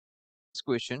This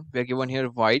question, we are given here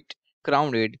white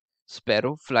crowned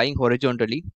sparrow flying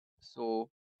horizontally. So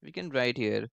we can write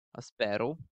here a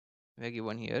sparrow. We are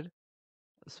given here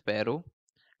a sparrow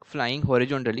flying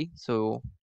horizontally. So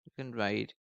you can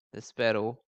write the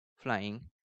sparrow flying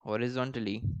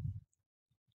horizontally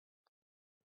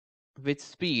with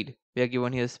speed. We are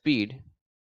given here speed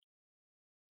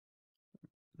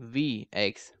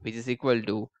Vx, which is equal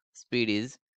to speed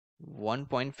is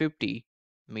 1.50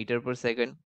 meter per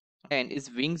second, and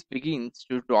its wings begins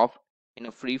to drop in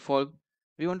a free fall.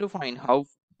 We want to find how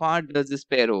far does the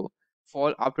sparrow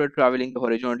fall after traveling the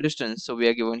horizontal distance. So we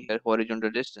are given here horizontal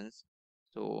distance.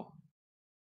 So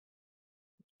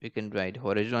we can write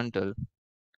horizontal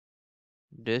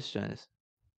distance.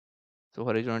 So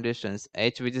horizontal distance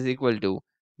h, which is equal to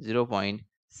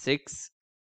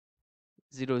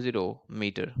 0.600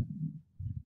 meter.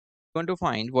 We want to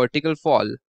find vertical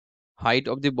fall height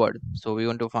of the bird. So we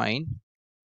want to find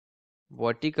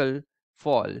vertical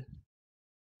fall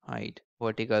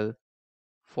vertical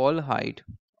fall height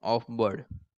of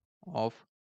of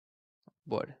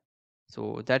bird.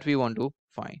 So that we want to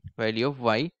find value of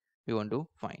y we want to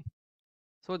find.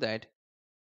 So that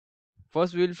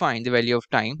first we will find the value of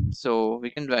time. So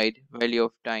we can write value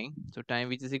of time. So time,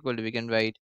 which is equal to, we can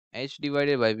write h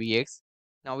divided by vx.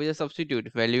 Now we just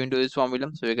substitute value into this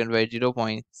formula. So we can write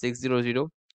 0.600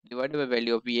 divided by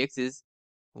value of vx is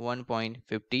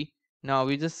 1.50. Now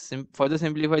we just further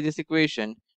simplify this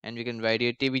equation, and we can write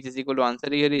here t, which is equal to, answer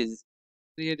here is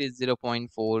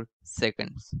 0.4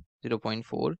 seconds.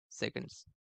 0.4 seconds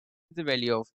is the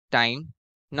value of time.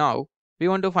 Now we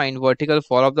want to find vertical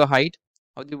fall of the height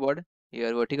of the bird.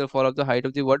 Here vertical fall of the height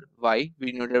of the bird y,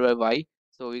 we denoted by y.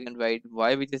 So we can write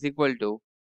y, which is equal to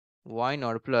y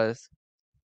naught plus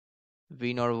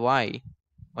v naught y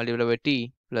multiplied by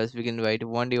t, plus we can write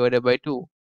 1 divided by 2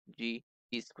 g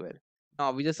t square.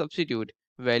 Now we just substitute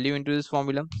value into this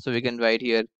formula. So we can write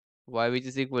here y, which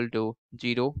is equal to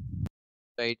 0,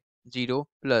 right? 0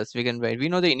 plus we can write, we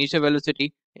know the initial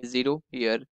velocity is 0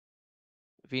 here.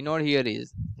 V naught here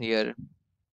is here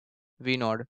v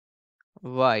naught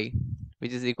y,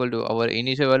 which is equal to our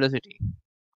initial velocity.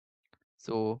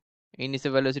 So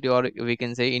initial velocity, or we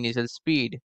can say initial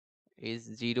speed, is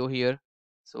 0 here.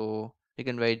 So we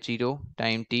can write 0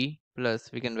 time t,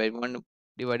 plus we can write 1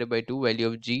 divided by 2 value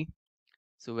of g.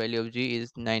 So value of g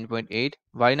is 9.8.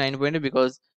 Why 9.8?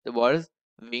 Because the bird's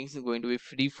wings is going to be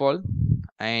free fall,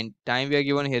 and time we are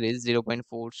given here is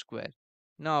 0.4 square.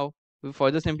 Now we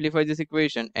further simplify this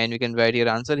equation, and we can write here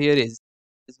answer here is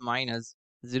minus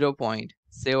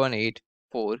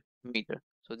 0.784 meter.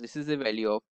 So this is the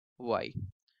value of y.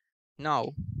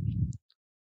 Now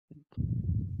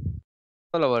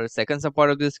our second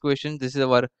subpart of this question. This is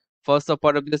our first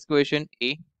subpart of this question,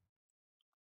 A.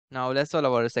 Now let's solve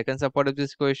our second subpart of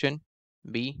this question,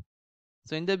 B.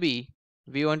 So in the B,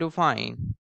 we want to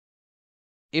find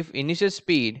if initial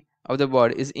speed of the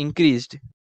bird is increased.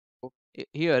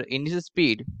 Here initial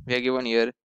speed, we are given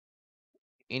here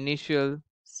initial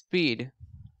speed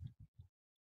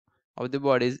of the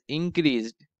bird is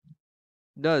increased.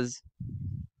 Does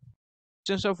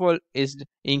distance of fall is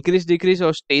increase, decrease,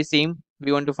 or stay same?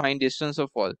 We want to find distance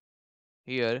of fall.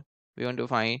 Here we want to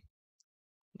find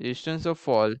distance of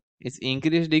fall is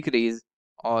increase, decrease,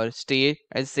 or stay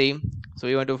as same. So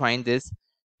we want to find this.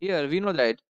 Here we know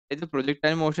that it's a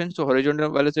projectile motion, so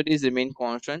horizontal velocity is remain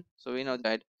constant. So we know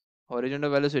that horizontal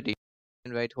velocity,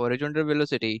 and right, horizontal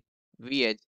velocity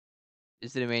vh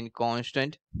is remain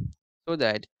constant, so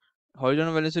that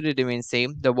horizontal velocity remains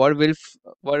same. The bird will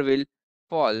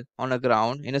fall on the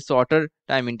ground in a shorter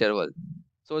time interval,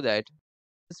 so that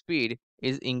speed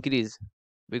is increased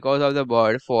because of the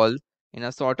bird fall in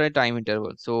a shorter time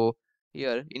interval. So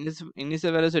here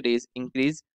initial velocity is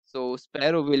increased, so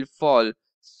sparrow will fall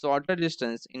shorter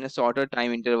distance in a shorter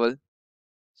time interval,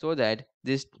 so that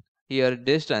this here the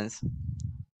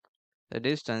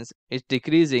distance is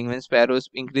decreasing when sparrow is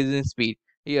increasing speed.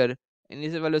 Here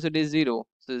initial velocity is 0,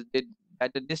 so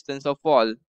at the distance of fall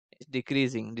is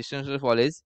decreasing. Distance of fall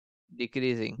is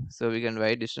decreasing, so we can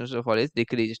write distance of fall is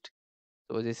decreased.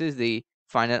 So this is the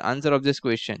final answer of this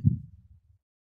question.